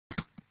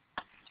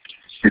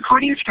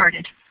Recording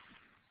started.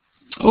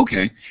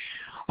 Okay.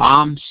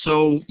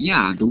 So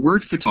yeah, the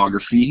word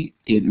photography,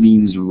 it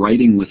means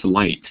writing with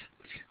light.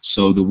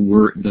 So the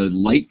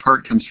light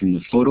part comes from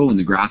the photo, and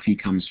the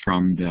graphy comes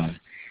from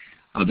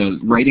the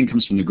writing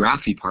comes from the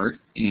graphy part.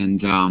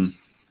 And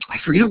I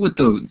forget what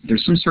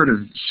there's some sort of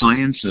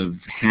science of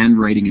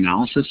handwriting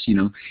analysis. You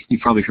know,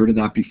 you've probably heard of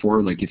that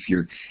before. Like if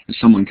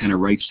someone kind of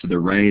writes to the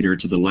right or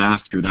to the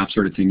left or that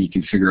sort of thing, you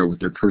can figure out what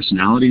their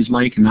personality is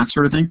like and that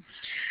sort of thing.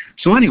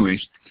 So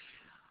anyways,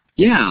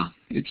 yeah,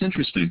 it's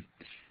interesting.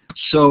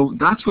 So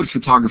that's what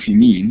photography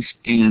means.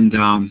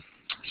 And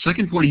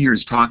second point here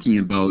is talking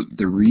about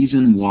the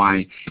reason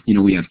why, you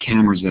know, we have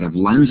cameras that have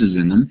lenses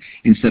in them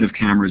instead of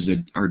cameras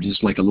that are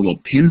just like a little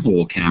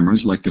pinhole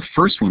cameras like the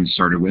first one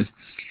started with.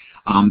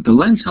 The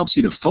lens helps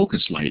you to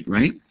focus light,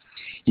 right?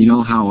 You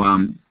know how,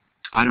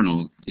 I don't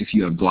know if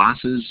you have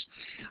glasses,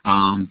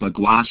 but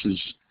glasses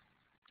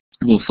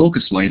will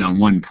focus light on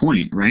one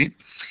point, right?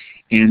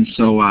 And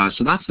so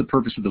that's the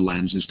purpose of the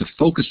lens, is to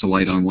focus the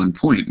light on one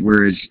point.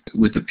 Whereas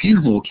with a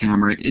pinhole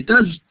camera, it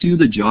does do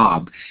the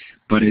job,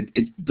 but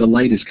the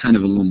light is kind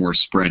of a little more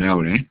spread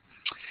out, eh?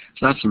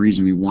 So that's the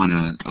reason we want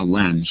a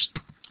lens.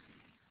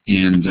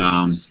 And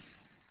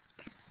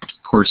of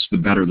course, the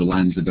better the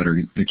lens, the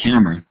better the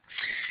camera.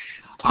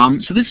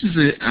 So this is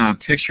a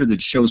picture that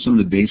shows some of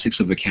the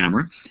basics of the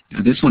camera.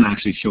 Now, this one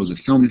actually shows a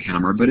film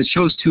camera, but it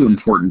shows two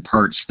important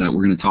parts that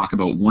we're going to talk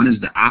about. One is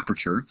the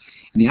aperture,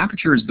 and the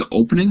aperture is the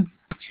opening,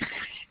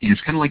 and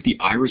it's kind of like the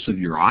iris of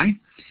your eye.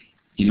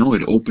 You know,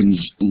 it opens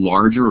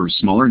larger or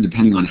smaller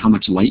depending on how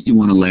much light you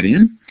want to let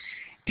in.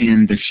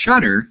 And the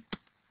shutter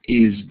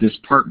is this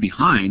part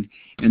behind,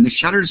 and the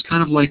shutter is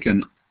kind of like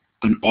an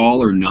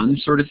all or none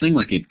sort of thing,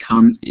 like it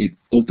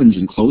opens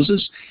and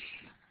closes.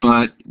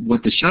 But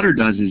what the shutter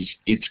does is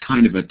it's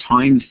kind of a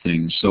timed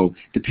thing. So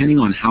depending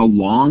on how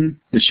long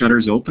the shutter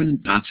is open,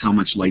 that's how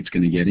much light's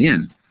going to get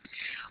in.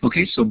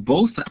 Okay, so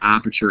both the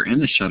aperture and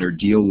the shutter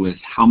deal with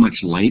how much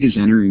light is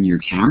entering your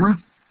camera.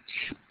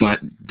 But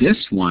this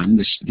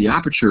one, the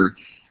aperture,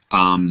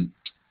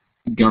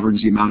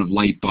 governs the amount of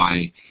light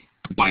by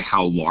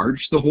how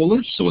large the hole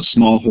is. So a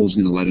small hole is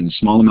going to let in a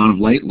small amount of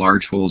light,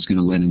 large hole is going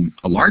to let in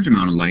a large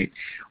amount of light.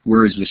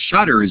 Whereas the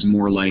shutter is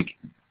more like,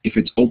 if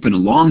it's open a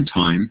long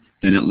time,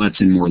 then it lets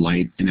in more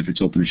light, and if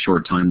it's open a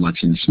short time,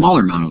 lets in a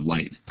smaller amount of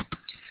light.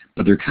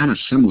 But they're kind of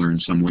similar in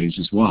some ways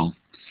as well.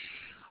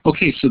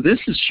 Okay, so this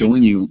is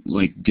showing you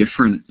like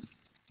different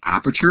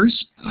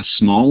apertures. A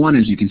small one,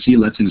 as you can see,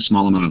 lets in a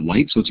small amount of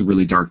light, so it's a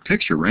really dark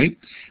picture, right?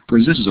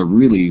 Whereas this is a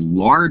really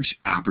large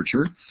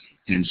aperture,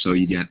 and so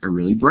you get a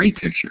really bright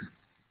picture.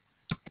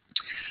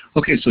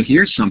 Okay, so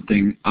here's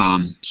something.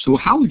 So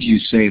how would you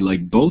say,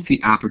 like, both the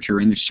aperture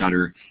and the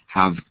shutter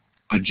have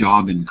a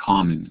job in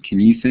common? Can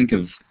you think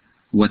of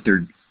what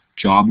their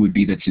job would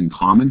be that's in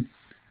common?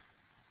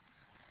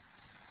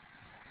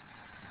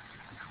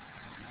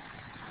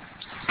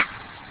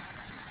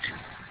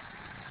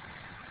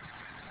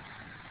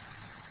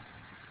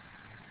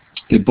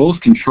 They both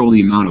control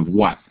the amount of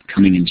what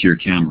coming into your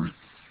camera?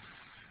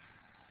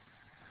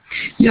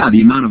 Yeah,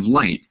 the amount of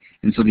light.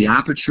 And so the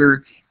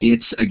aperture,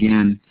 it's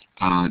again,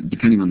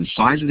 depending on the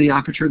size of the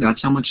aperture,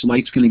 that's how much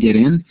light's going to get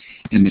in.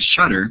 And the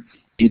shutter,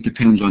 it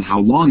depends on how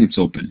long it's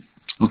open.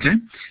 Okay?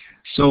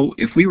 So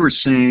if we were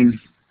saying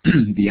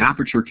the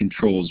aperture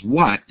controls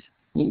what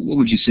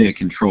would you say it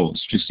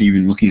controls, just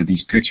even looking at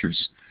these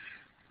pictures?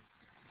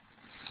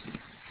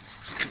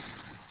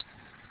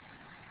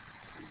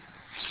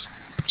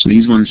 So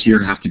these ones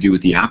here have to do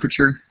with the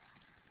aperture.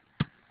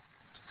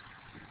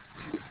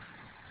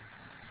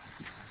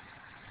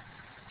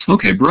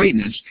 Okay,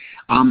 brightness.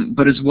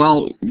 But as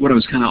well, what I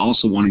was kind of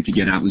also wanting to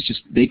get at was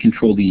just they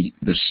control the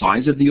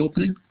size of the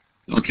opening.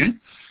 Okay?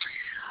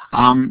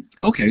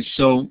 Okay,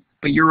 so,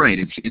 but you're right,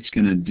 it's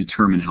going to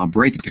determine how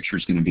bright the picture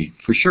is going to be,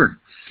 for sure.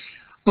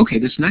 Okay,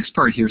 this next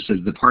part here says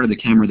the part of the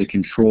camera that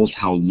controls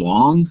how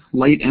long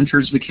light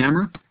enters the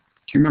camera. Do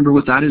you remember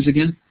what that is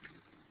again?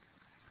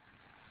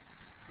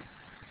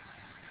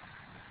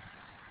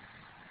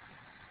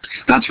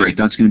 That's right,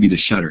 that's going to be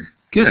the shutter.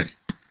 Good.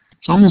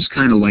 It's almost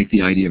kind of like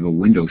the idea of a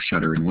window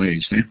shutter in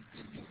ways, eh?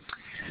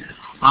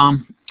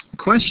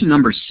 Question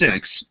number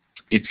 6.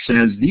 It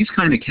says these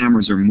kind of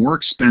cameras are more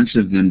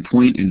expensive than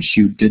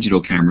point-and-shoot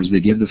digital cameras. They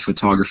give the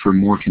photographer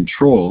more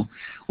control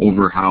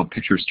over how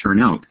pictures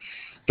turn out.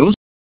 Those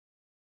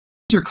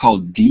are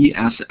called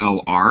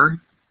DSLR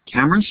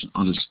cameras.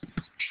 I'll just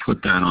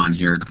put that on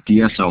here,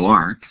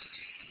 DSLR.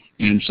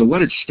 And so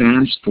what it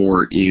stands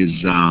for is,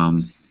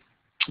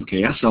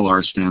 okay,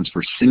 SLR stands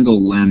for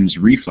single lens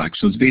reflex.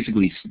 So it's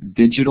basically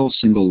digital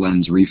single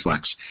lens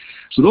reflex.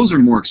 So those are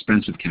more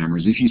expensive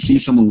cameras. If you see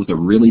someone with a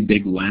really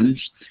big lens,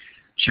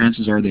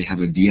 chances are they have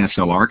a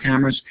DSLR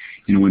cameras.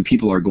 You know, when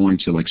people are going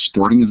to like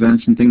sporting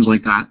events and things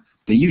like that,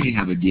 they usually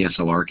have a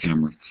DSLR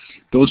camera.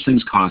 Those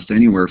things cost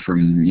anywhere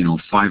from, you know,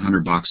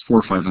 $500, $400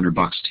 or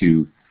 $500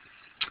 to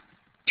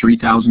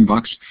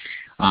 $3,000.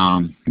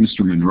 Mr.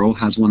 Monroe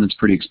has one that's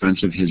pretty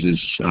expensive. His is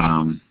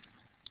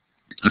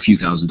a few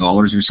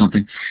 $1,000s or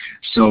something.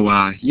 So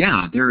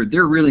yeah,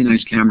 they're really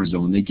nice cameras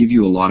though, and they give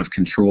you a lot of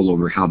control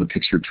over how the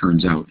picture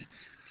turns out.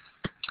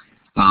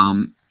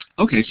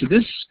 Okay, so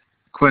this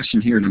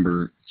question here,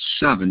 number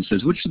 7,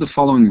 says, which of the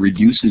following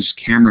reduces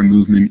camera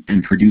movement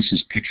and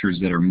produces pictures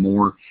that are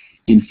more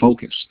in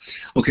focus?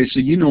 Okay, so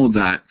you know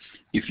that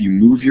if you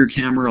move your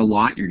camera a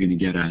lot, you're going to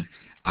get a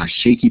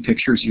shaky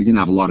picture, so you're going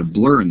to have a lot of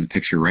blur in the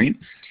picture, right?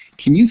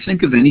 Can you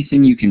think of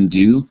anything you can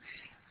do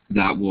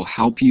that will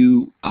help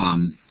you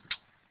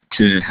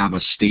to have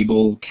a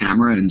stable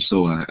camera and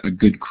so a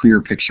good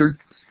clear picture?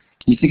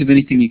 Can you think of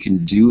anything you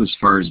can do as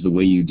far as the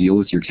way you deal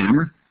with your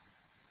camera?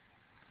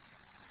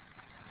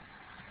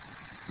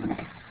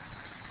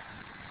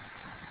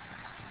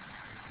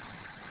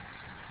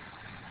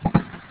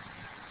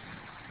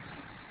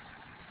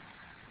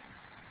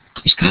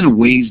 There's kind of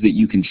ways that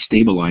you can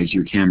stabilize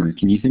your camera.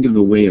 Can you think of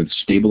a way of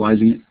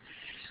stabilizing it?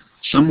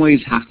 Some ways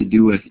have to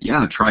do with,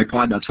 yeah, a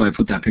tripod. That's why I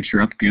put that picture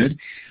up. Good.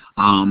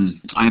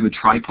 I have a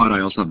tripod.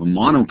 I also have a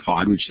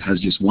monopod, which has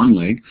just one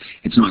leg.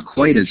 It's not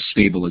quite as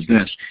stable as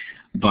this,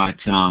 but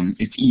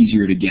it's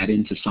easier to get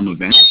into some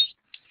events,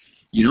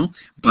 you know.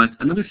 But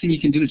another thing you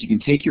can do is you can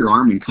take your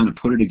arm and kind of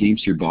put it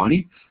against your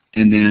body,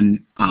 and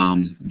then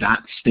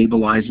that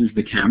stabilizes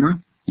the camera.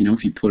 You know,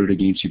 if you put it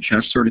against your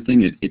chest sort of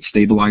thing, it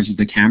stabilizes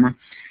the camera.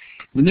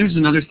 Then there's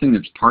another thing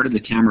that's part of the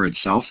camera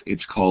itself.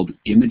 It's called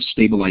image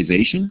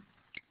stabilization.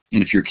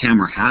 And if your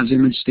camera has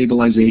image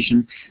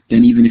stabilization,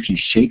 then even if you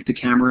shake the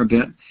camera a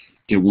bit,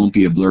 it won't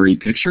be a blurry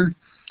picture.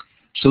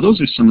 So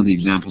those are some of the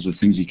examples of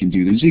things you can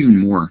do. There's even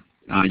more.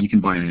 You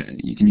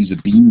can use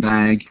a bean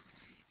bag,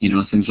 you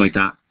know, things like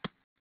that.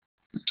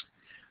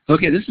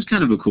 Okay, this is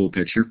kind of a cool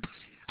picture.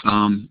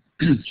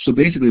 So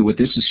basically what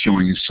this is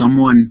showing is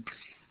someone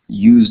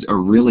used a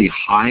really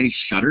high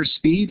shutter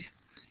speed.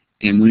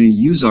 And when you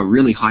use a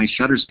really high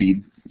shutter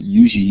speed,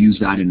 you usually use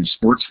that in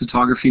sports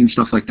photography and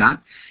stuff like that.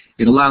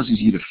 It allows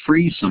you to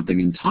freeze something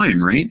in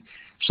time, right?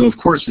 So of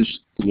course this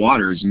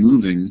water is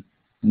moving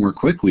more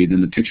quickly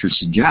than the picture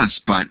suggests,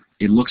 but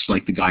it looks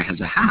like the guy has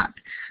a hat.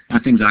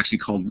 That thing's actually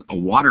called a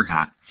water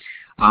hat.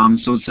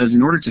 So it says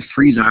in order to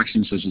freeze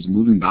action such as a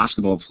moving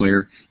basketball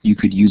player, you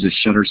could use a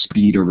shutter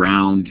speed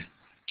around,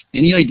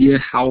 any idea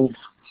how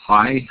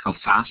high, how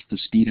fast the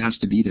speed has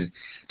to be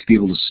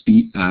able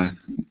to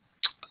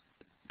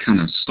kind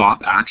of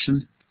stop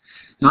action?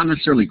 Not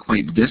necessarily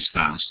quite this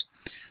fast,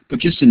 but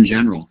just in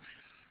general.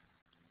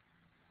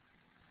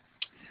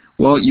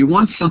 Well, you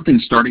want something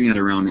starting at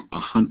around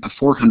a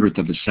 400th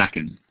of a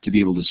second to be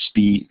able to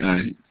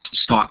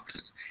stop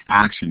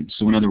action.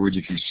 So in other words,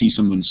 if you see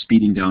someone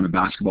speeding down a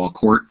basketball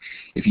court,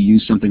 if you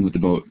use something with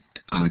about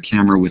a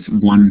camera with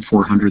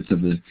 1/400th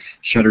of the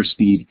shutter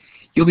speed,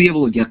 you'll be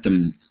able to get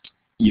them,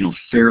 you know,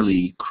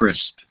 fairly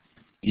crisp,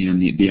 and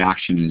the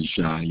action is,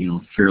 you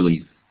know,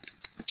 fairly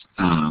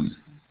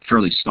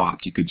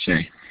stopped, you could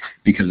say,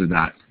 because of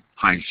that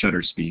high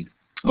shutter speed.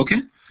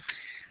 Okay.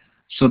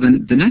 So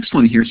then the next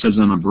one here says,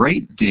 on a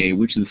bright day,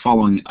 which of the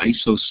following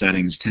ISO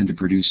settings tend to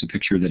produce a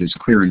picture that is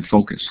clear and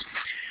focused?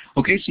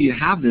 Okay, so you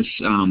have this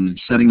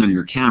setting on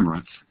your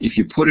camera. If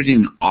you put it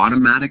in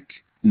automatic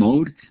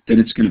mode, then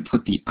it's going to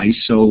put the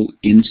ISO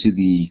into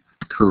the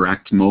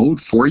correct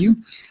mode for you.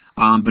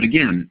 But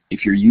again,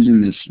 if you're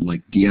using this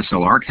like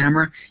DSLR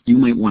camera, you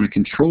might want to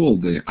control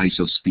the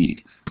ISO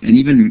speed. And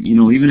even, you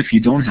know, even if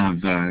you don't have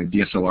a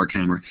DSLR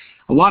camera,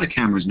 a lot of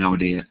cameras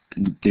nowadays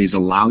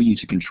allow you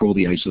to control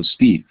the ISO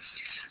speed.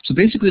 So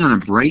basically on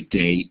a bright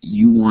day,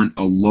 you want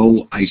a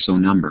low ISO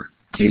number.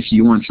 Okay, so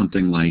you want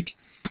something like,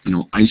 you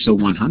know, ISO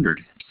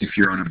 100 if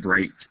you're on a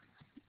bright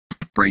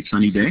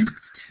sunny day,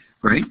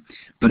 right?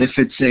 But if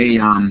it's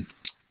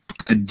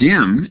a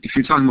dim, if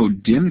you're talking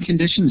about dim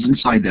conditions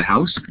inside the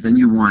house, then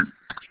you want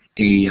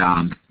a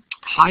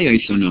high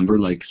ISO number,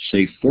 like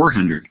say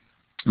 400.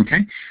 Okay,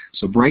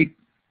 so bright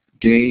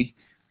day,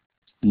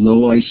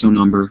 low ISO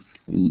number,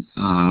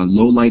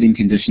 low lighting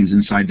conditions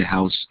inside the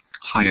house,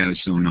 high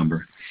ISO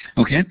number.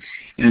 Okay,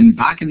 and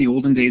back in the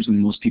olden days when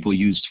most people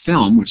used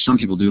film, which some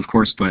people do of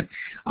course, but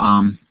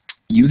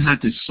you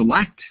had to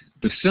select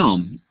the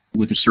film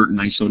with a certain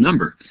ISO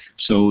number.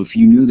 So if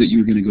you knew that you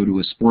were going to go to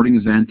a sporting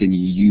event and you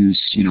use,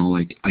 you know,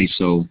 like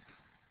ISO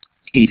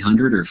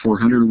 800 or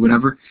 400 or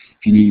whatever,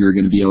 if you knew you were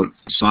going to be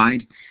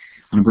outside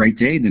on a bright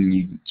day, then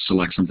you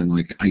select something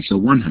like ISO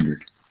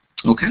 100.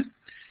 Okay?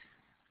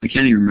 I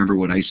can't even remember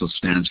what ISO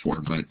stands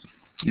for, but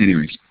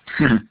anyways.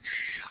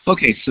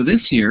 Okay, so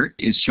this here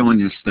is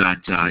showing us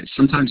that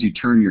sometimes you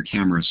turn your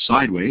camera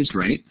sideways,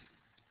 right?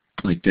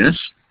 Like this,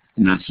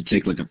 and that's to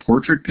take like a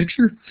portrait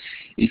picture.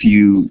 If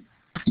you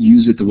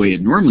use it the way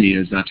it normally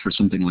is, that's for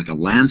something like a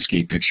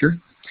landscape picture.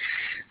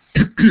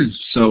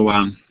 So,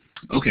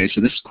 okay, so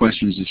this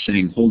question is just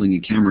saying holding a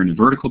camera in a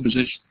vertical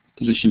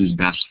position is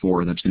best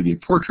for, that's going to be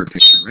a portrait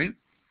picture, right?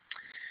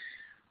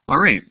 All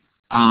right.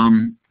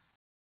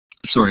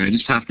 Sorry, I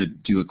just have to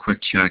do a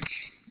quick check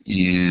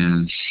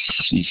and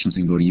see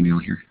something go to email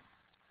here.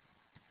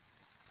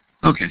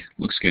 Okay,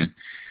 looks good.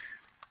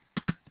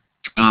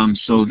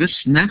 So this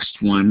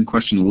next one,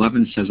 question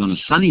 11, says on a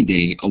sunny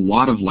day, a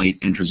lot of light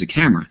enters a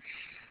camera.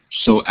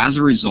 So as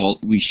a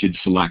result, we should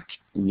select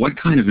what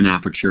kind of an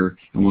aperture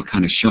and what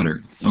kind of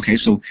shutter. Okay,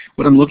 so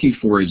what I'm looking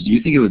for is, do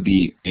you think it would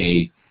be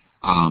a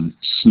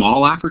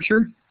small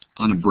aperture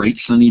on a bright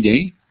sunny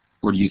day,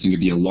 or do you think it would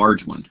be a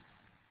large one?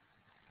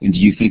 And do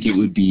you think it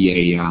would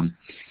be a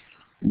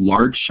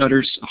large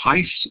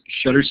high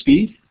shutter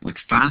speed, like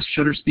fast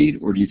shutter speed,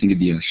 or do you think it'd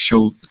be a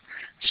slow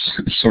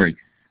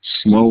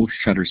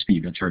shutter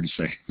speed? That's hard to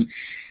say.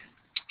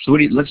 So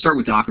let's start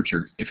with the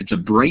aperture. If it's a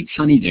bright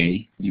sunny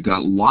day, you've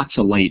got lots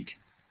of light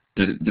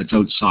that's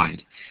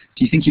outside.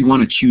 Do you think you'd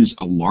want to choose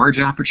a large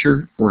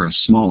aperture or a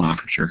small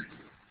aperture?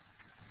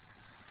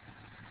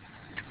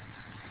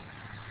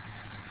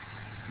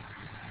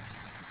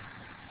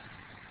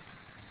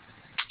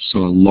 So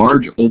a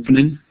large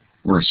opening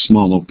or a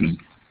small opening?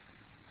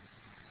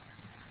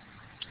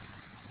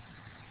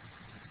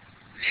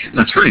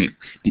 That's right.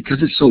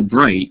 Because it's so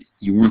bright,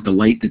 you want the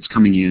light that's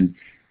coming in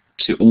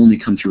to only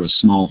come through a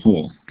small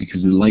hole,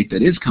 because the light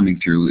that is coming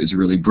through is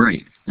really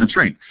bright. That's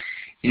right.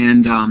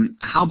 And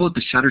how about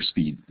the shutter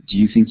speed? Do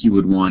you think you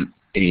would want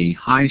a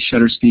high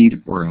shutter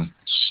speed or a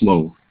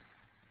slow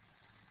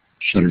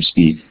shutter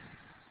speed?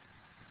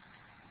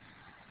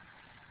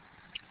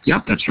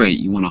 Yep, that's right.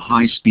 You want a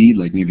high speed,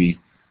 like maybe,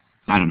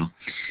 I don't know,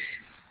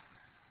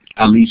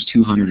 at least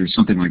 200 or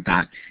something like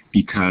that,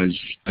 because,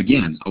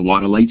 again, a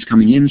lot of light's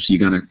coming in, so you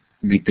got to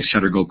make the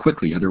shutter go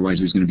quickly. Otherwise,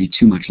 there's going to be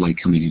too much light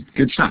coming in.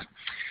 Good stuff.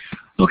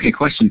 Okay,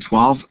 question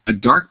 12. A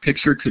dark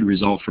picture could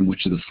result from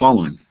which of the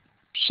following?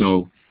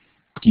 So,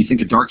 do you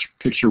think a dark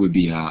picture would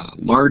be a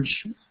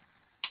large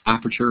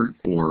aperture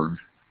or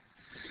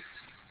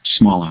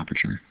small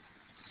aperture?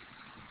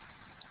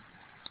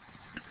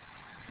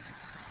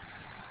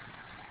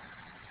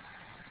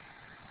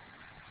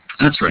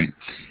 That's right.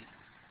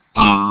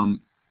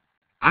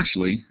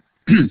 Actually,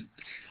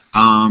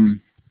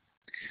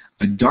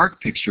 a dark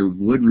picture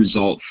would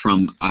result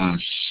from a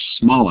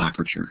small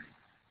aperture,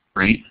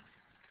 right?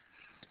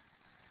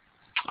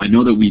 I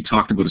know that we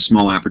talked about a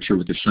small aperture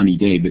with a sunny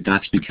day, but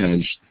that's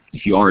because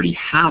if you already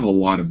have a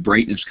lot of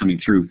brightness coming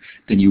through,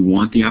 then you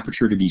want the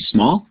aperture to be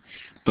small.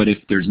 But if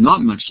there's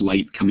not much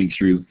light coming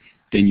through,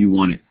 then you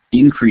want to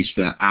increase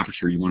the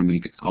aperture. You want to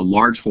make a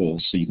large hole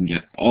so you can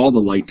get all the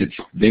light that's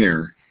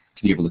there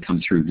to be able to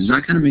come through. Does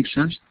that kind of make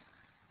sense?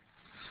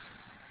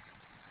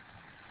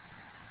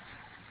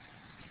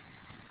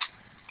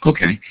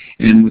 Okay,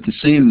 and with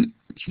it's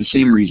the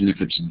same reason.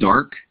 If it's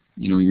dark,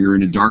 you're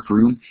in a dark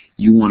room,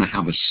 you want to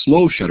have a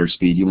slow shutter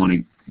speed. You want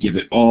to give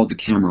it the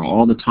camera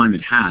all the time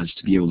it has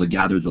to be able to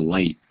gather the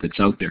light that's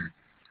out there.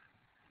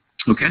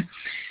 Okay?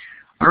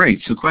 All right,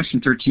 so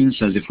question 13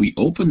 says, if we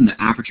open the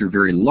aperture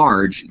very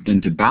large,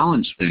 then to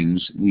balance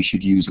things, we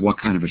should use what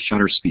kind of a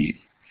shutter speed?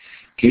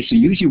 Okay, so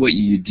usually what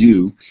you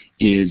do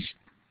is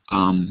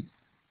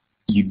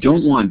you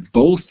don't want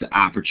both the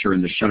aperture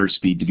and the shutter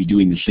speed to be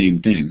doing the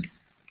same thing,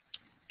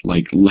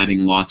 like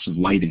letting lots of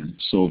light in.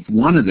 So if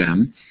one of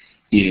them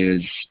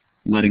is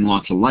letting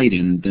lots of light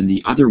in, then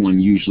the other one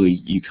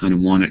usually you kind of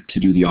want it to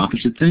do the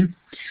opposite thing.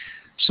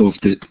 So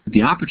if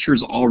the aperture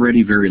is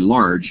already very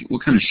large,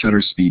 what kind of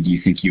shutter speed do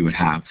you think you would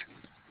have?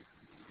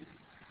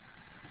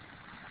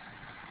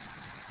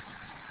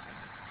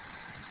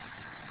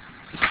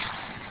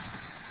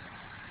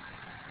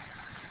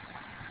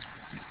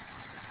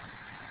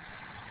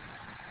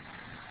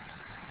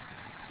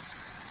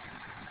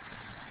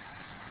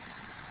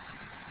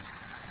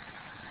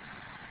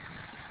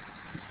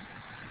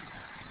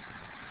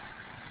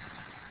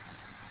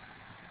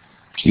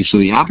 Okay, so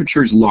the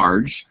aperture is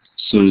large,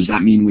 so does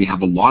that mean we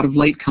have a lot of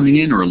light coming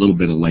in or a little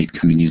bit of light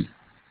coming in?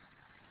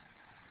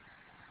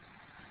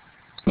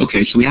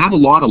 Okay, so we have a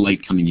lot of light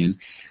coming in.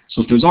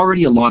 So if there's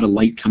already a lot of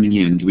light coming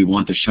in, do we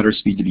want the shutter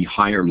speed to be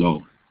high or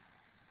low?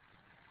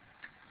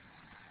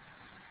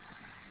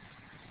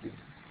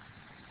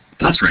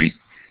 That's right,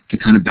 to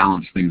kind of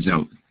balance things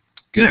out.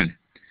 Good.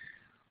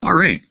 All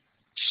right,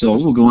 so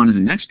we'll go on to the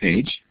next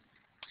page.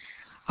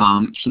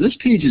 So this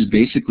page is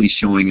basically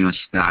showing us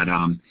that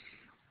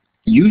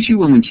usually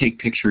when we take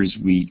pictures,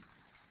 we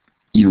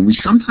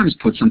sometimes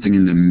put something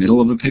in the middle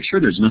of a picture.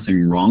 There's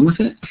nothing wrong with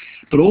it.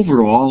 But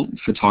overall,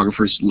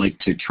 photographers like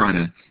to try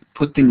to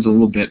put things a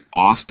little bit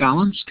off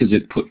balance because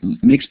it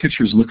makes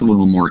pictures look a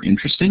little more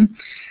interesting.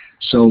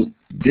 So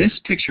this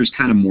picture is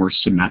kind of more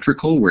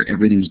symmetrical where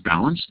everything's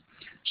balanced.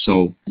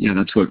 So yeah,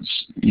 that's what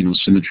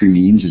symmetry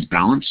means, is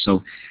balance.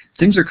 So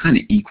things are kind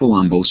of equal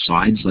on both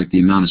sides, like the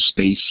amount of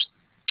space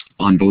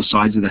on both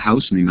sides of the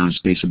house and the amount of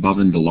space above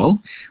and below,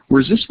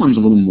 whereas this one's a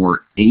little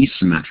more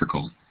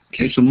asymmetrical.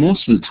 Okay, so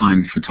most of the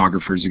time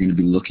photographers are going to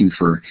be looking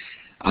for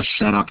a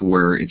setup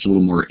where it's a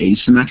little more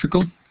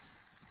asymmetrical.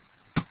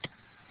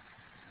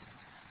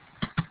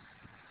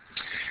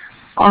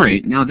 All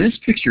right, now this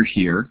picture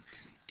here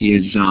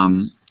is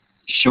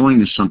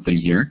showing us something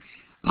here.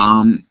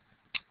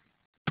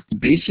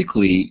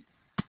 Basically,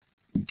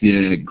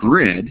 the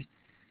grid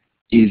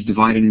is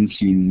divided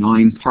into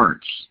 9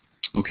 parts,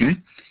 okay?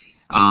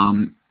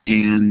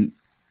 And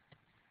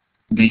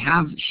they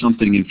have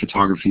something in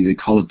photography, they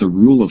call it the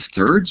rule of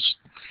thirds.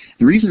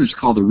 The reason it's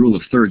called the rule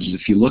of thirds is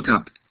if you look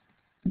up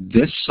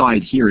this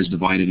side here is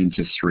divided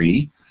into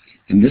 3,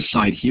 and this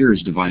side here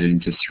is divided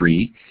into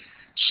 3.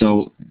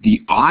 So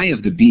the eye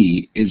of the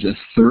bee is a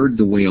third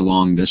the way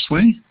along this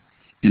way,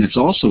 and it's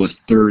also a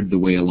third the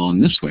way along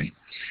this way.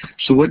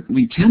 So what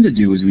we tend to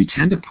do is we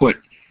tend to put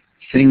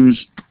things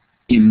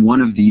in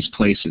one of these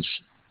places,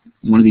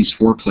 one of these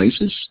 4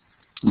 places,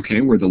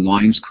 okay, where the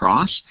lines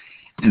cross,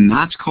 and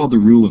that's called the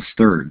rule of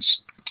thirds.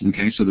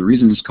 Okay, so the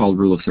reason it's called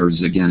rule of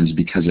thirds, again, is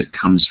because it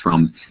comes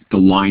from the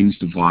lines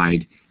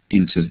divide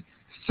into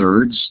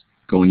thirds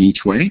going each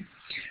way.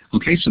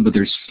 Okay, so but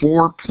there's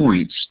 4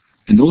 points,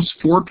 and those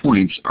 4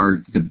 points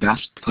are the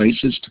best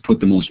places to put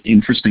the most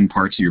interesting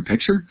parts of your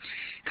picture,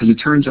 because it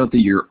turns out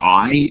that your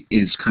eye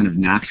is kind of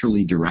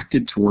naturally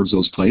directed towards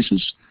those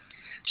places.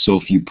 So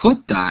if you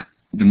put that,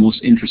 the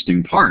most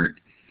interesting part,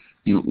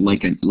 you know,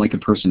 like a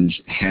person's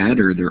head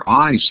or their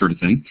eyes sort of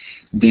thing,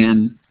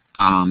 then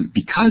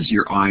because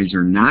your eyes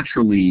are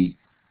naturally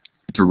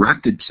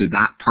directed to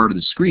that part of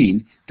the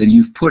screen, then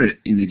you've put it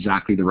in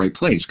exactly the right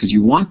place, because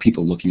you want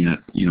people looking at,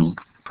 you know,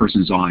 a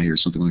person's eye or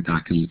something like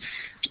that, because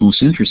it's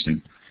most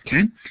interesting.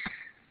 Okay,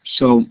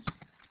 so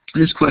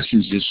this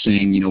question is just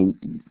saying, you know,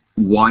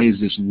 why is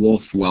this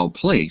wolf well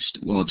placed?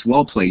 Well, it's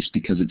well placed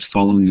because it's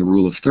following the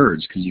rule of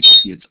thirds, because you can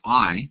see its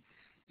eye.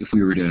 If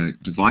we were to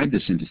divide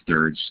this into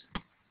thirds,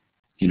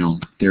 you know,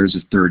 there's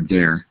a third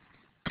there,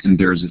 and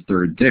there's a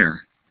third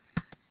there.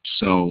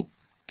 So,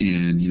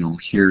 and you know,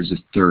 here's a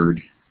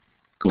third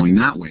going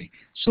that way.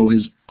 So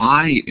his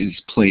eye is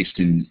placed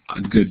in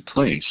a good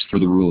place for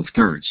the rule of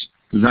thirds.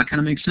 Does that kind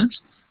of make sense?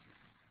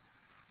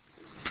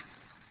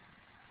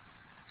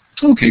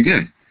 Okay,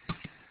 good.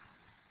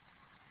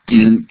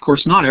 And of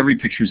course, not every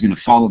picture is going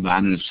to follow that,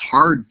 and it's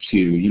hard to,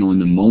 you know, in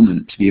the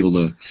moment to be able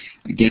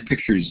to get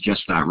pictures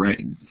just that right,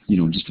 you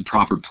know, just the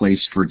proper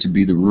place for it to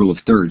be the rule of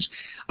thirds.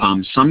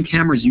 Some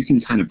cameras you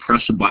can kind of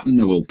press a button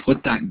that will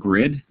put that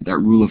grid, that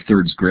rule of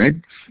thirds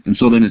grid, and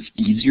so then it's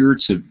easier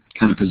to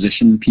kind of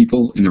position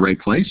people in the right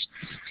place.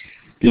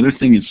 The other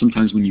thing is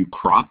sometimes when you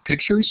crop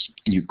pictures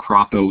and you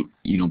crop out,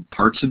 you know,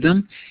 parts of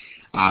them,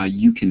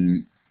 you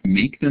can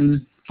make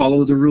them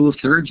follow the rule of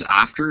thirds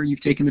after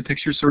you've taken the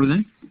picture, sort of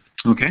thing.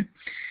 Okay,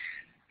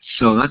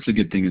 so that's a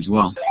good thing as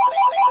well.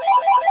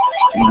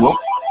 Whoa.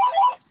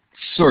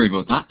 Sorry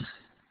about that.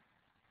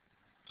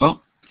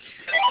 Oh,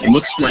 it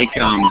looks like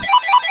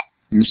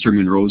Mr.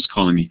 Monroe's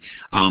calling me.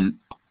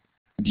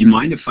 Do you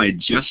mind if I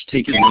just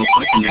take it real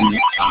quick, and then do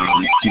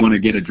you want to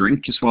get a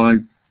drink just while I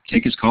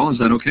take his call? Is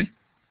that okay?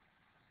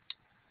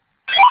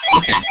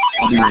 Okay,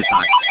 I'll be right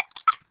back.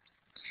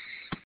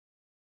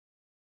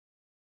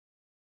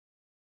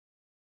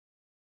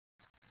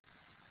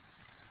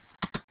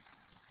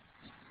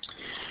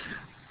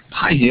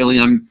 Hi, Haley.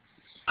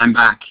 I'm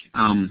back.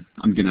 I'm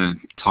gonna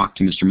talk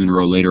to Mr.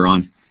 Monroe later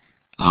on.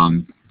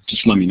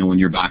 Just let me know when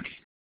you're back.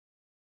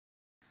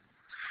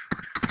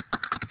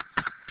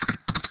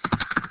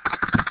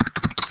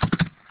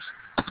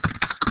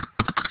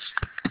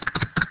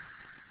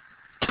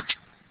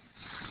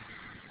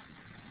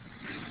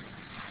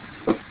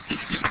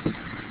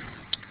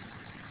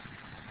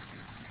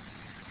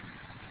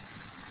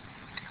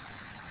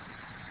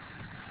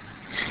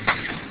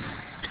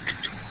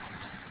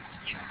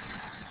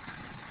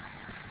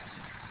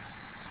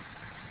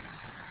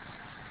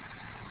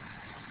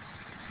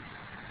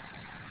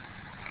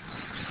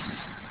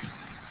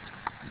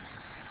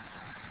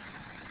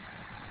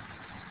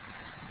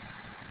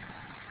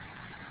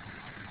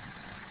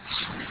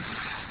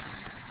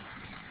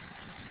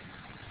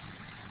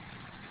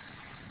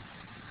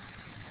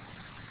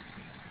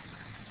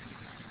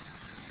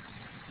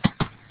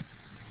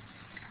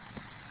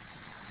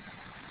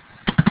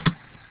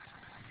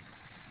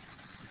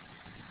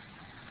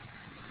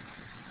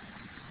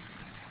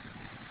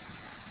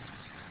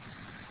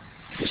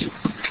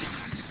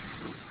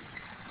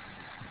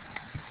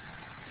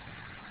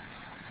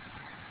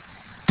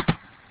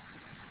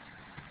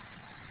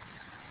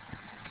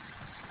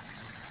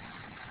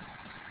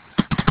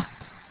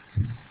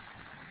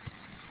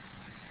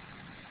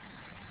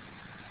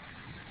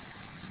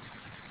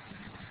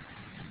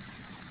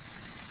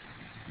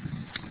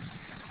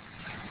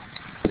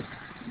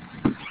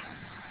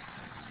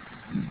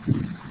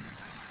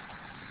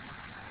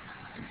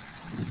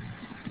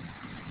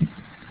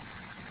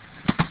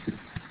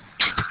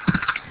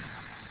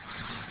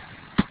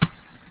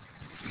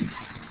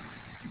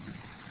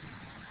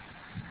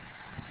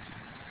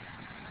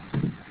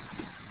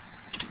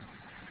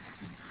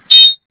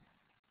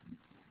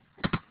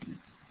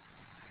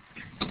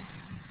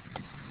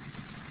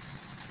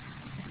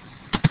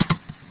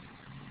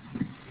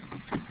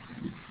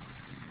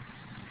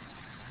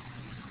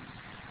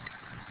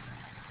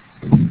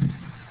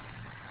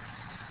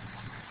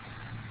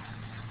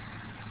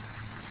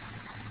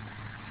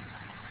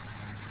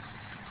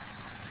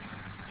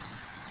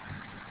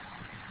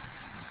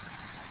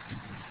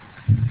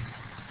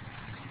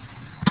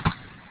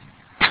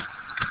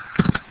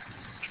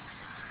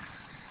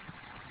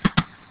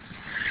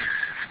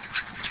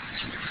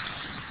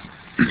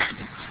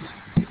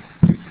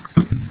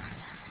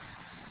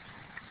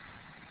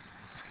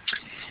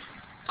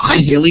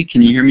 Haley,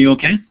 can you hear me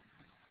okay?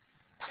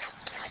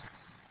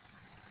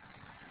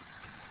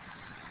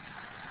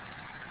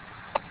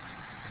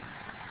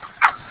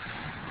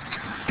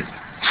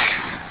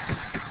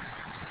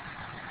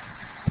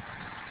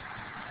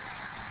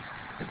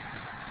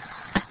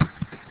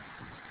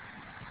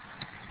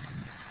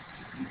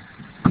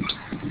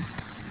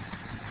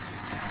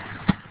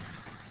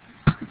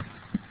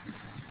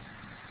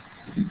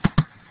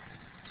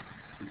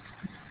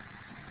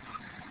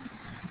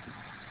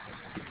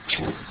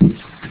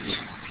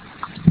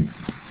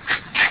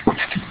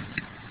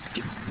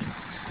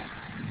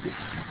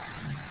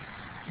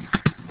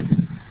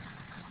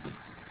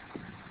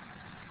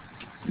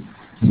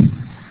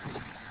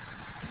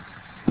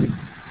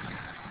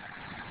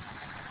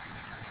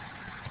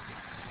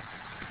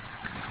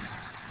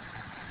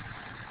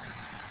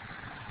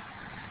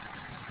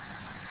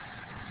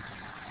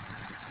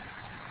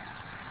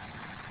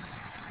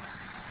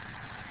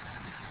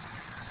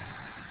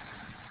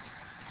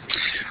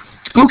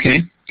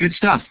 Okay, good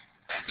stuff.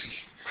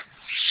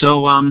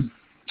 So, all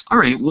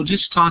right, we'll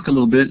just talk a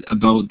little bit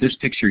about this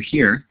picture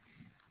here.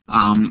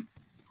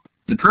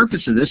 The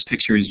purpose of this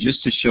picture is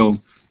just to show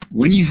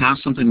when you have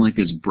something like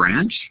this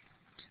branch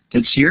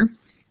that's here,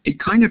 it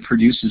kind of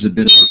produces a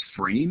bit of a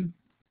frame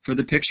for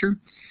the picture.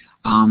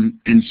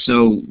 And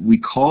so we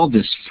call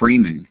this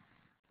framing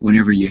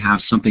whenever you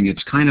have something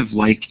that's kind of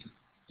like,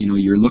 you know,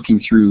 you're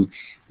looking through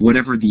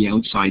whatever the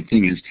outside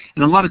thing is.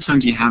 And a lot of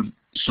times you have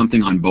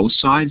something on both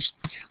sides.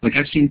 Like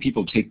I've seen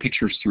people take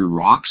pictures through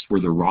rocks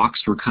where the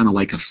rocks were kind of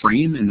like a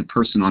frame and the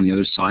person on the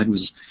other side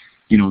was,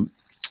 you know,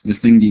 the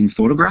thing being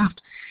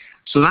photographed.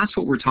 So that's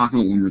what we're talking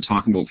about when we're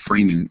talking about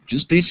framing.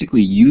 Just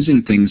basically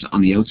using things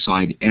on the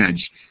outside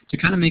edge to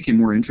kind of make it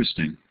more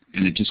interesting.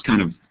 And it just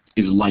kind of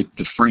is like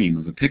the frame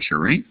of a picture,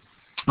 right?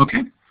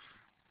 Okay.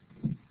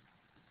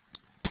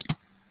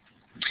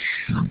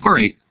 All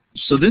right.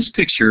 So this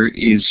picture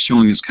is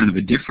showing us kind of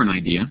a different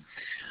idea.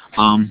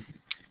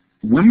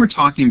 When we're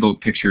talking about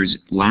pictures,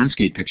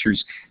 landscape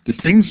pictures, the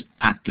things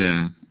at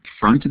the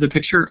front of the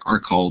picture are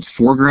called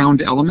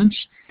foreground elements,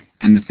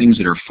 and the things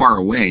that are far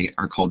away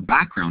are called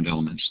background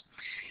elements.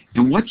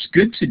 And what's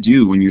good to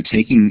do when you're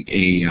taking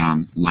a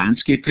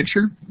landscape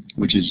picture,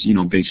 which is, you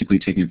know, basically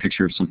taking a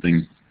picture of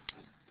something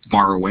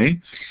far away,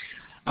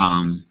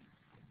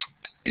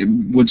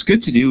 what's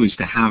good to do is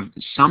to have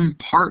some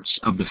parts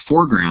of the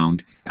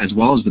foreground as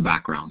well as the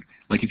background.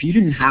 Like if you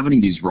didn't have any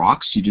of these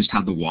rocks, you just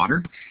had the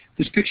water,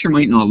 this picture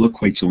might not look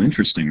quite so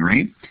interesting,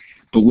 right?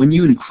 But when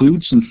you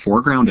include some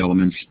foreground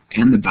elements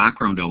and the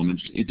background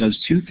elements, it does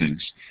two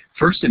things.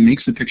 First, it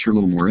makes the picture a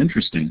little more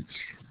interesting,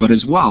 but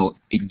as well,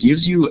 it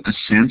gives you a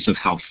sense of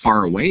how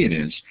far away it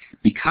is.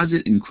 Because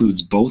it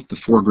includes both the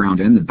foreground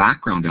and the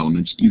background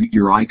elements,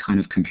 your eye kind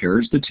of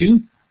compares the two.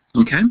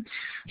 Okay?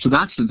 So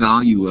that's the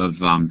value of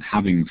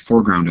having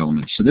foreground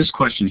elements. So this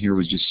question here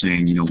was just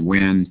saying, you know,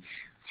 when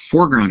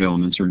foreground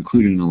elements are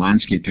included in a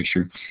landscape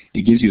picture,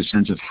 it gives you a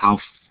sense of how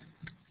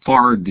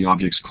far the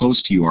objects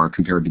close to you are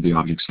compared to the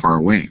objects far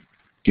away. It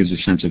gives a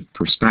sense of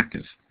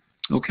perspective.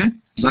 Okay?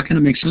 Does that kind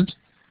of make sense?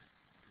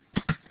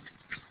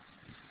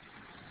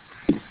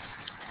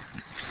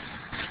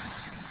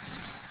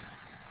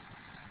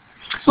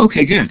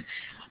 Okay, good.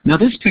 Now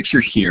this picture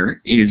here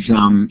is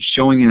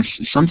showing us,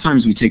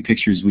 sometimes we take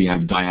pictures, we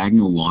have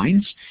diagonal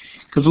lines,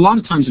 because a lot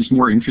of times it's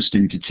more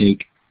interesting to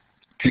take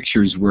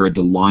pictures where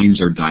the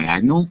lines are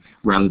diagonal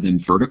rather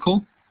than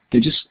vertical. They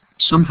just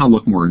somehow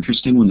look more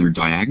interesting when they're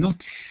diagonal.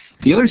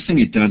 The other thing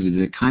it does is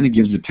it kind of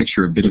gives the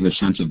picture a bit of a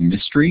sense of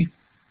mystery,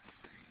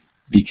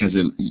 because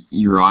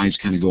your eye's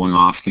kind of going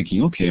off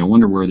thinking, okay, I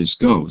wonder where this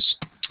goes.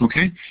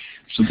 Okay?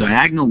 So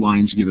diagonal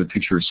lines give a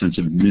picture a sense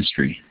of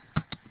mystery.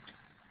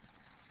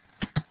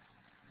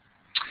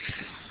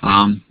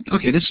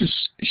 Okay, this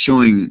is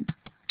showing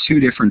two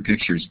different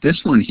pictures. This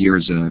one here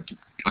is a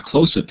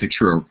close-up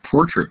picture or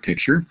portrait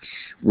picture,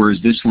 whereas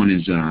this one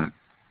is a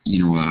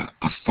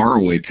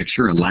faraway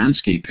picture, a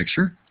landscape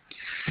picture.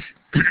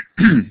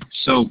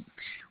 So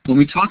when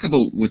we talk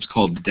about what's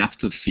called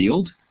depth of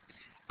field,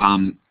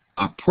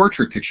 a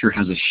portrait picture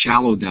has a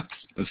shallow depth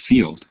of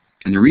field.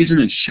 And the reason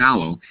it's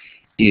shallow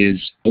is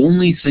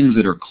only things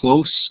that are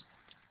close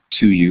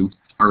to you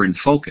are in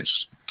focus.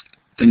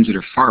 Things that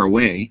are far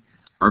away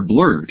are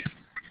blurred.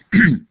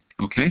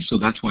 Okay, so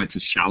that's why it's a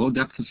shallow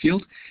depth of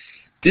field.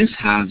 This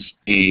has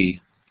a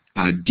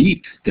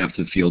deep depth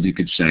of field, you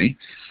could say,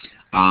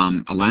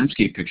 a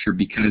landscape picture,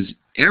 because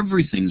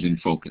everything's in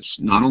focus.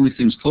 Not only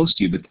things close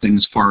to you, but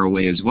things far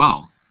away as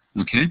well.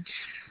 Okay,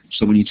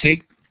 so when you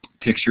take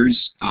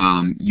pictures,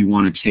 you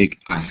want to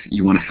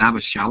have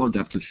a shallow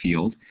depth of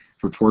field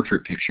for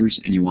portrait pictures,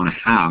 and you want to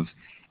have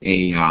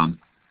a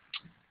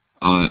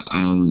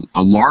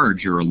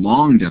large or a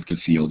long depth of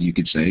field, you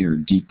could say, or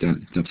deep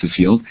depth of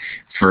field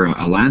for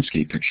a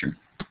landscape picture.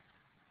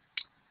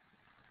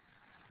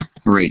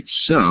 All right,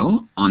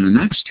 so on the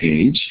next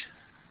page,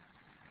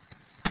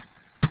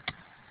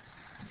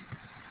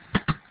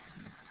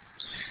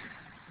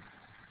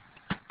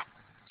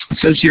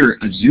 says here,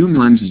 a zoom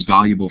lens is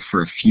valuable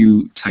for a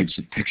few types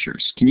of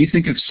pictures. Can you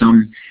think of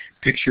some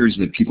pictures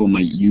that people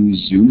might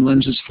use zoom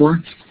lenses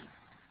for?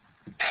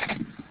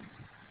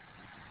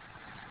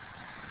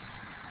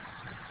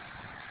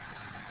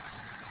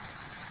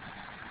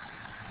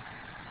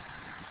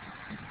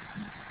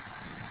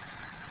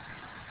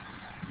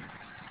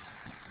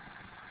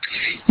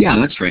 Yeah,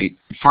 that's right.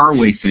 Far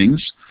away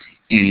things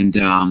and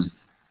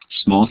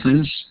small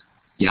things.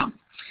 Yeah.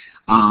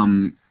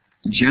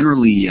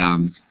 Generally,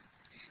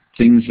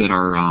 things that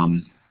are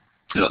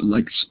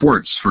like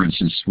sports, for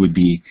instance, would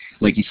be,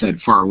 like you said,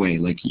 far away.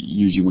 Like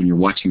usually when you're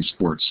watching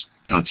sports,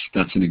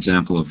 that's an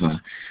example of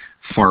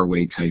far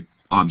away type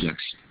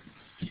objects.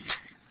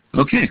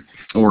 Okay.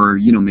 Or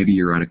maybe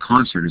you're at a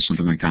concert or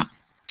something like that.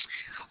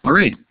 All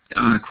right.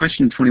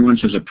 Question 21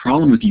 says, a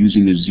problem with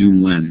using a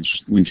zoom lens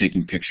when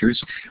taking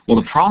pictures. Well,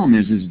 the problem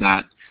is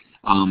that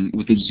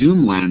with a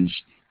zoom lens,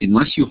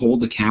 unless you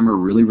hold the camera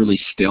really, really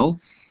still,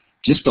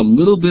 just a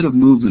little bit of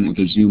movement with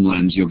a zoom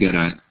lens, you'll get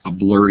a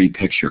blurry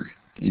picture,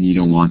 and you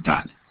don't want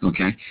that.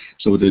 Okay?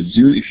 So with a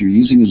zoom, if you're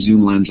using a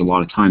zoom lens a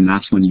lot of time,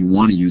 that's when you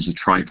want to use a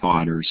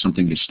tripod or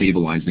something to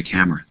stabilize the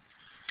camera.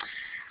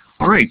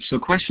 All right, so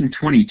question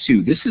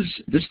 22. This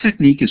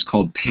technique is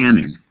called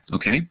panning.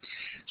 Okay?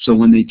 So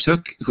when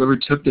whoever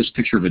took this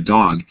picture of a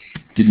dog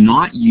did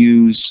not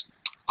use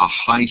a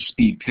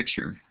high-speed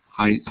picture,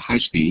 high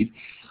speed.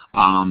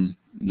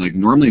 Like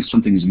normally if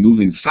something is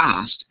moving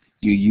fast,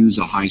 you use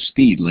a high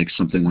speed, like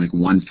something like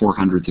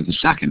 1/400th of a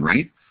second,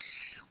 right?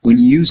 When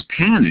you use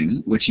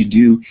panning, what you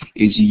do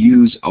is you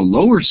use a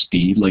lower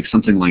speed, like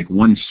something like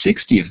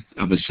 1/60th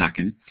of a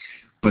second.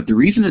 But the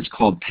reason it's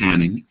called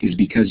panning is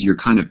because you're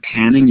kind of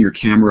panning your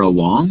camera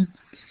along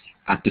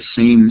at the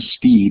same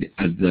speed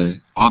as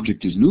the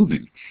object is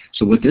moving.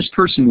 So what this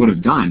person would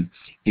have done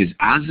is,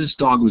 as this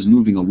dog was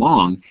moving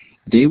along,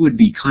 they would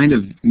be kind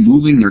of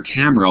moving their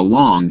camera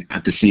along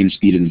at the same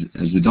speed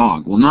as the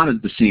dog. Well, not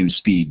at the same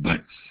speed,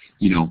 but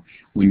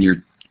when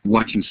you're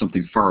watching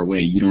something far away,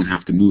 you don't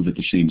have to move at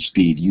the same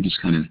speed. You just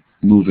kind of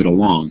move it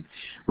along,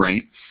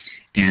 right?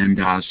 And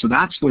so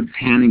that's what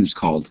panning is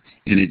called.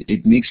 And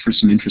it makes for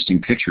some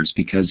interesting pictures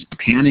because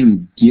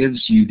panning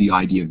gives you the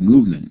idea of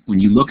movement. When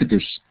you look at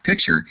this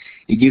picture,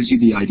 it gives you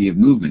the idea of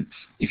movement.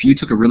 If you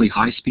took a really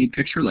high-speed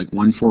picture, like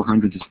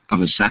 1/400th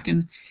of a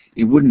second,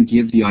 it wouldn't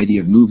give the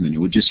idea of movement. It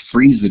would just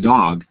freeze the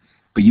dog,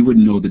 but you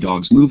wouldn't know the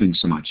dog's moving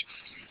so much.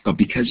 But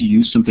because you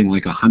use something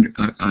like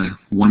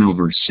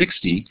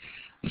 1/60,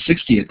 a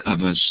 60th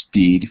of a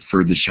speed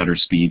for the shutter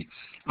speed,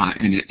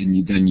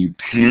 then you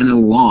pan it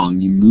along,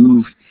 you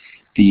move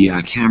the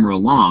camera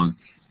along,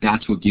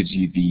 that's what gives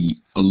you the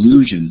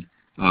illusion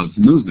of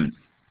movement.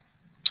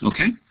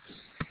 Okay?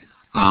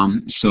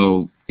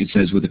 So it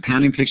says, with a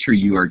panning picture,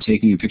 you are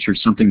taking a picture of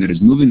something that is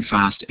moving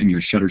fast and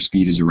your shutter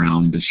speed is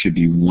around, this should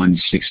be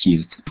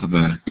 1/60th of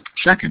a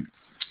second.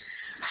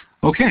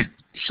 Okay,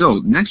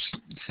 so next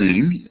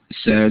thing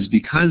says,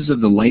 because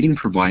of the lighting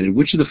provided,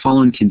 which of the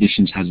following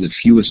conditions has the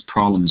fewest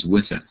problems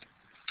with it?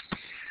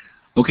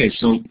 Okay,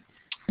 so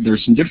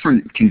there's some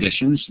different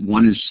conditions.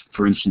 One is,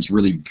 for instance,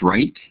 really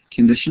bright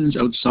conditions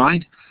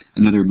outside.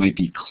 Another might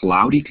be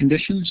cloudy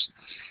conditions.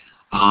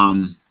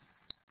 And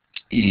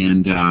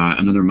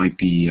another might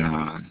be,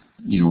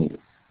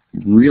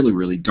 really,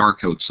 really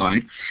dark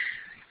outside.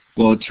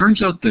 Well, it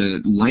turns out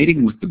the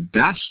lighting with the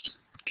best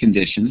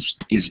conditions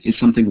is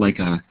something like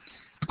a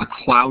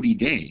cloudy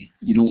day,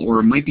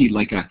 or it might be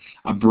like a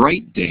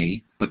bright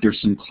day, but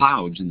there's some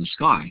clouds in the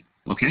sky,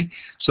 okay?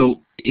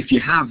 So if you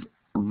have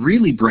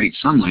really bright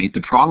sunlight,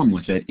 the problem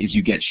with it is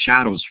you get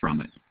shadows from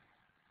it.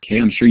 Okay,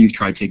 I'm sure you've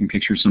tried taking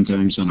pictures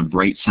sometimes on a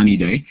bright sunny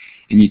day,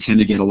 and you tend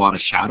to get a lot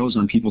of shadows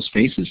on people's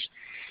faces.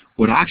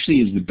 What actually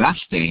is the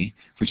best day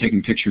for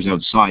taking pictures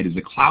outside is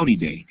a cloudy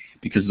day,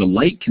 because the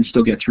light can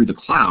still get through the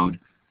cloud,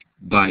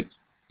 but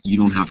you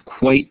don't have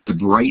quite the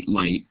bright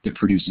light that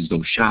produces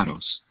those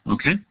shadows.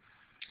 Okay?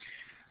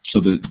 So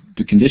the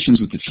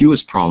conditions with the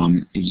fewest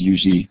problem is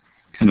usually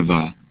kind of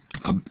a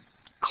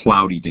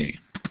cloudy day.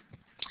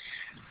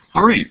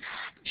 All right,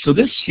 so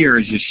this here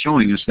is just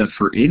showing us that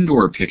for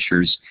indoor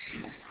pictures,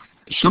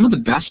 some of the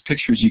best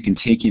pictures you can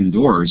take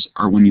indoors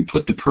are when you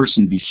put the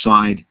person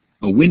beside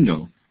a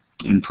window.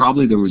 And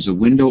probably there was a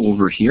window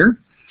over here.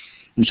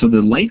 And so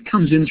the light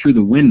comes in through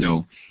the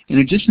window, and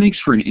it just makes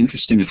for an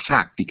interesting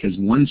effect because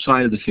one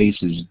side of the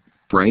face is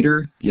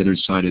brighter, the other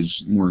side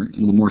is a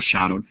little more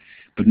shadowed,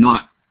 but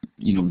not,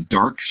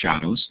 dark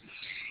shadows.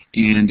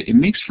 And it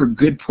makes for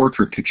good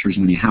portrait pictures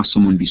when you have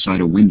someone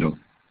beside a window.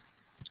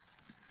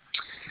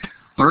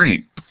 All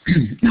right,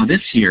 now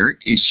this here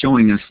is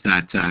showing us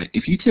that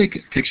if you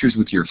take pictures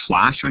with your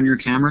flash on your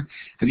camera,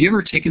 have you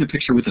ever taken a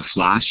picture with a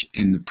flash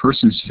and the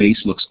person's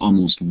face looks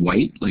almost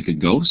white, like a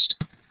ghost?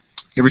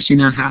 You ever seen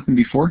that happen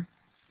before?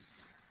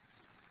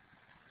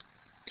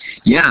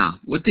 Yeah,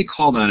 what they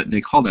call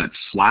that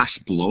flash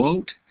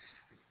blowout,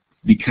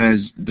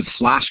 because the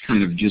flash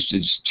kind of just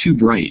is too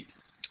bright,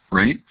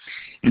 right?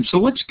 And so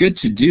what's good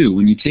to do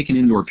when you take an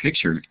indoor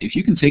picture, if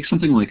you can take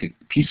something like a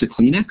piece of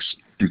Kleenex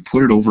and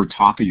put it over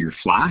top of your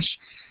flash,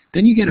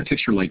 then you get a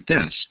picture like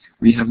this,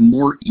 where you have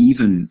more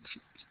even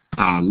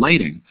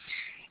lighting.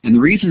 And the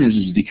reason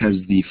is because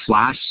the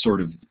flash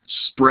sort of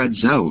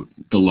spreads out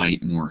the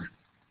light more,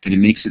 and it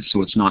makes it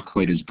so it's not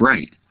quite as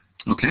bright.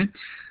 Okay?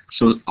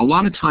 So a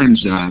lot of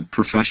times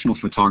professional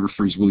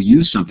photographers will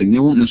use something. They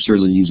won't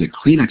necessarily use a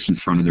Kleenex in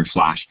front of their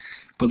flash,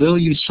 but they'll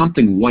use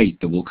something white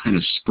that will kind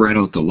of spread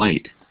out the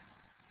light.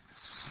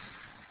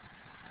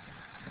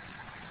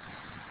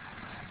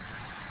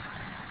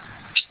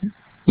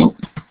 Well,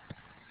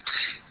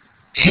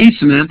 hey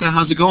Samantha,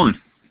 how's it going?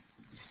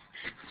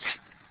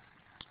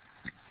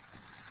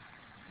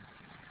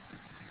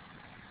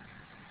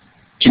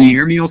 Can you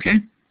hear me okay?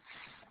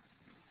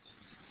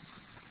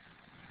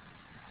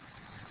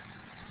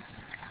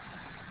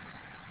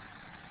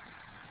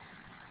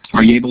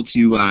 Are you able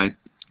to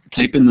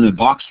type in the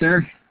box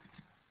there?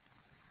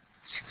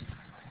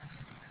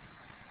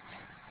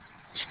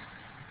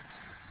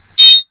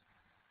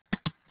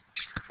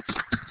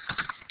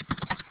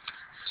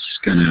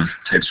 Just gonna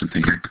type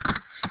something here.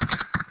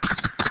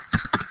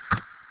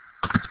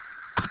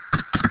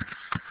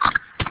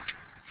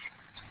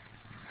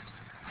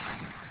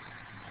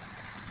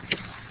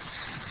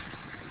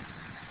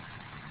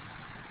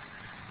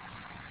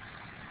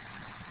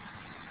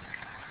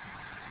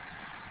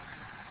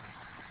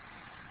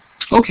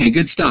 Okay,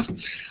 good stuff.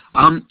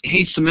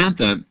 Hey,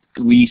 Samantha,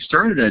 we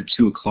started at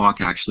 2 o'clock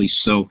actually,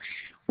 so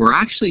we're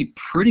actually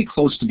pretty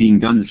close to being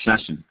done this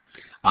session.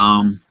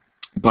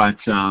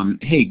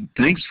 Hey,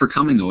 thanks for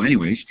coming though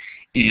anyways,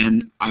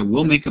 and I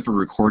will make up a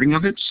recording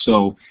of it,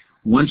 so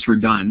once we're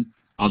done,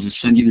 I'll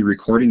just send you the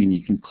recording and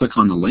you can click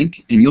on the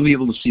link and you'll be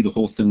able to see the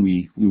whole thing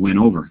we went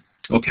over.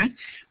 Okay?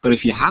 But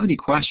if you have any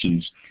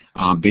questions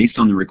based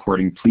on the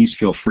recording, please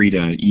feel free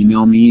to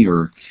email me,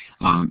 or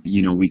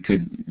you know, we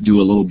could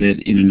do a little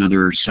bit in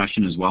another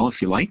session as well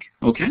if you like.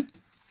 Okay?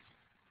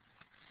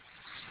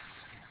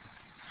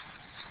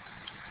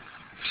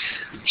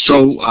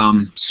 So,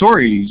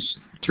 sorry,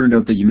 turned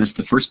out that you missed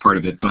the first part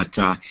of it, but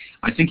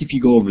I think if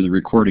you go over the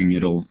recording,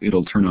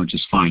 it'll turn out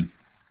just fine.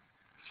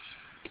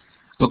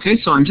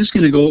 Okay, so I'm just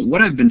going to go,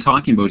 what I've been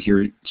talking about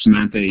here,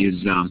 Samantha, is,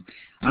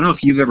 I don't know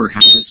if you've ever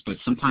had this, but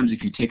sometimes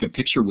if you take a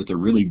picture with a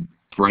really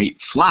bright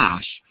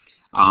flash,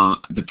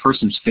 the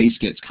person's face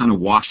gets kind of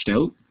washed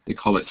out. They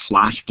call it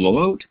flash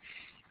blowout,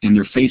 and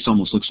their face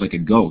almost looks like a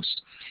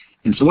ghost.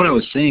 And so what I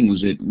was saying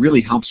was it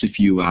really helps if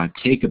you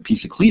take a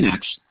piece of Kleenex,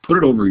 put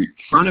it over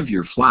front of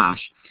your flash,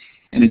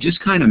 and it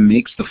just kind of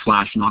makes the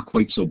flash not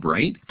quite so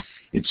bright.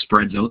 It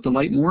spreads out the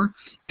light more,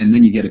 and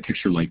then you get a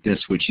picture like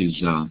this, which is,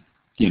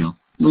 you know,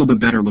 a little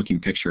bit better looking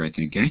picture, I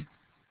think, eh?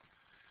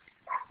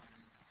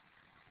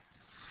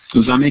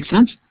 Does that make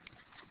sense?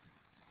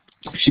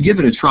 You should give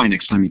it a try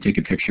next time you take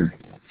a picture.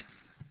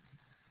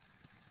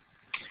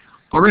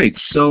 All right,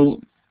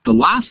 so the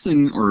last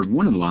thing, or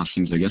one of the last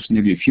things, I guess,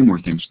 maybe a few more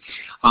things.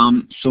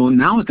 So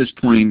now at this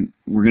point,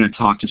 we're going to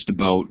talk just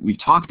about, we've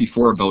talked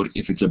before about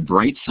if it's a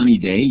bright sunny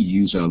day,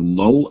 use a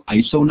low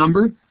ISO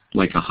number,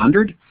 like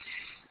 100.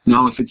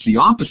 Now if it's the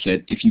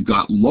opposite, if you've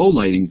got low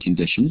lighting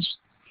conditions,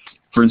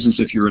 for instance,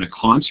 if you're at a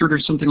concert or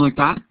something like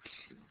that,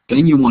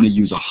 then you want to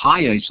use a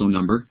high ISO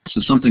number, so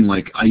something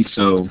like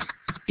ISO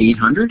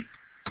 800,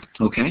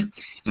 okay?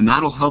 And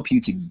that'll help you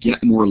to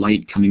get more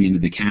light coming into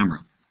the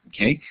camera,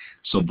 okay?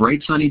 So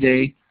bright sunny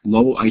day,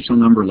 low ISO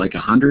number like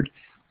 100,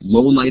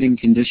 low lighting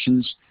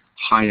conditions,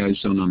 high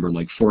ISO number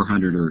like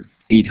 400 or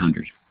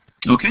 800,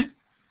 okay?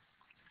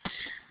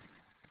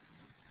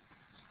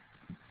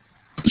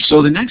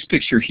 So the next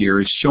picture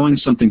here is showing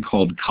something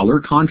called color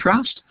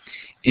contrast.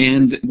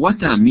 And what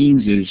that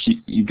means is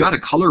you've got a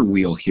color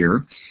wheel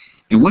here,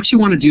 and what you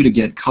want to do to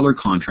get color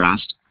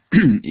contrast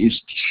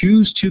is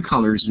choose two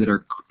colors that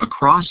are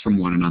across from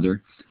one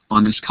another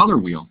on this color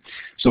wheel.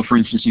 So for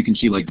instance, you can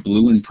see like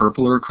blue and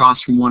purple are across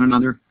from one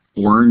another,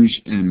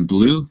 orange and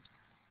blue.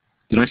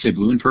 Did I say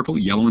blue and purple?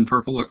 Yellow and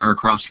purple are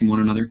across from one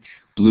another,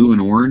 blue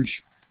and orange.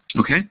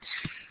 Okay?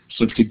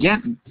 So to get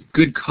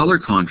good color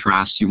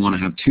contrast, you want to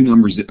have two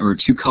numbers, or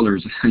two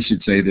colors, I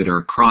should say, that are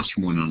across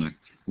from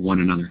one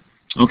another.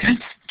 Okay?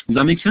 Does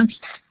that make sense?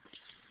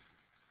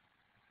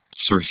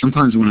 Sorry,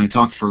 sometimes when I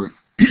talk for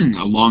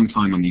a long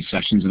time on these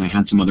sessions, and I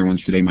had some other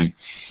ones today, might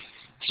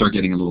start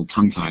getting a little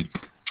tongue-tied.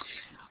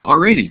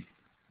 Alrighty.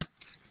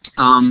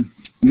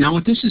 Now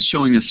what this is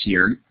showing us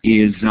here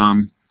is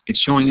it's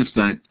showing us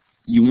that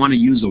you want to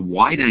use a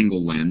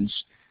wide-angle lens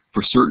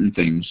for certain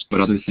things,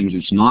 but other things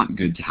it's not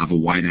good to have a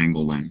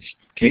wide-angle lens.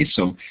 Okay,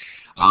 so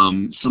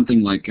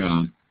something like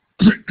a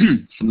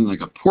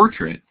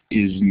portrait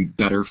is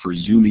better for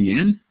zooming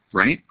in,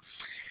 right?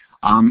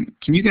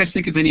 Can you guys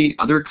think of any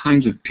other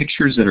kinds of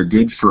pictures that are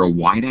good for a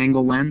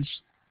wide-angle lens?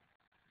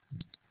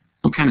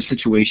 What kind of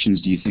situations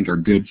do you think are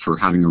good for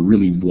having a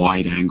really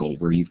wide angle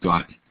where you've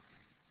got,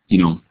 you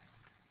know,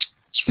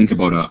 think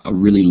about a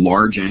really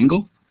large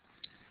angle?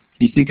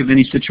 Do you think of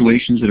any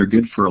situations that are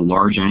good for a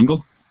large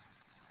angle?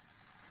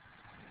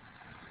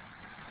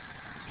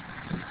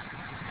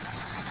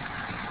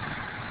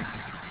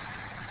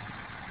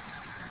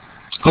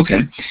 Okay.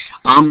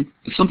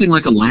 Something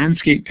like a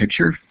landscape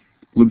picture.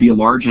 would be a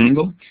large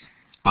angle.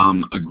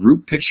 A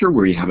group picture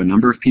where you have a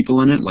number of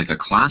people in it, like a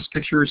class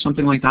picture or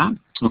something like that.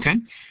 Okay,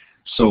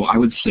 so I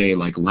would say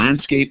like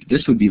landscape.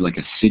 This would be like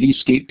a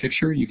cityscape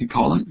picture, you could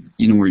call it.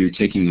 You know, where you're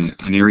taking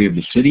an area of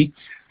the city.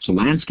 So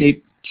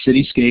landscape,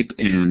 cityscape,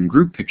 and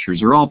group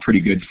pictures are all pretty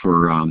good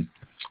for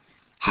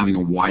having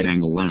a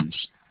wide-angle lens.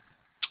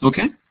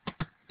 Okay.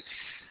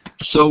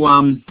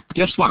 So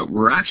guess what?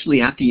 We're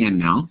actually at the end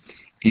now,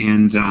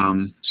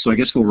 and so I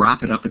guess we'll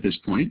wrap it up at this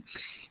point.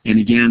 And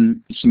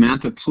again,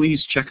 Samantha,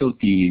 please check out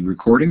the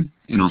recording,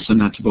 and I'll send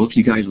that to both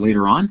you guys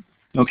later on,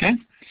 okay?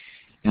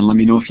 And let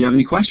me know if you have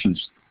any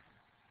questions.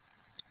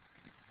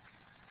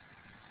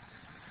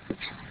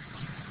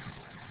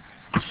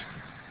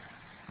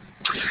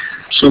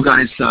 So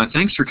guys,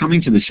 thanks for coming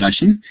to the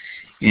session,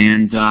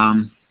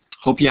 and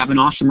hope you have an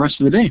awesome rest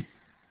of the day.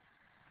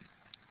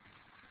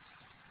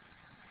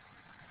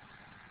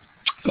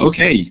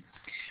 Okay,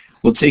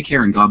 well, take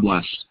care and God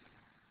bless.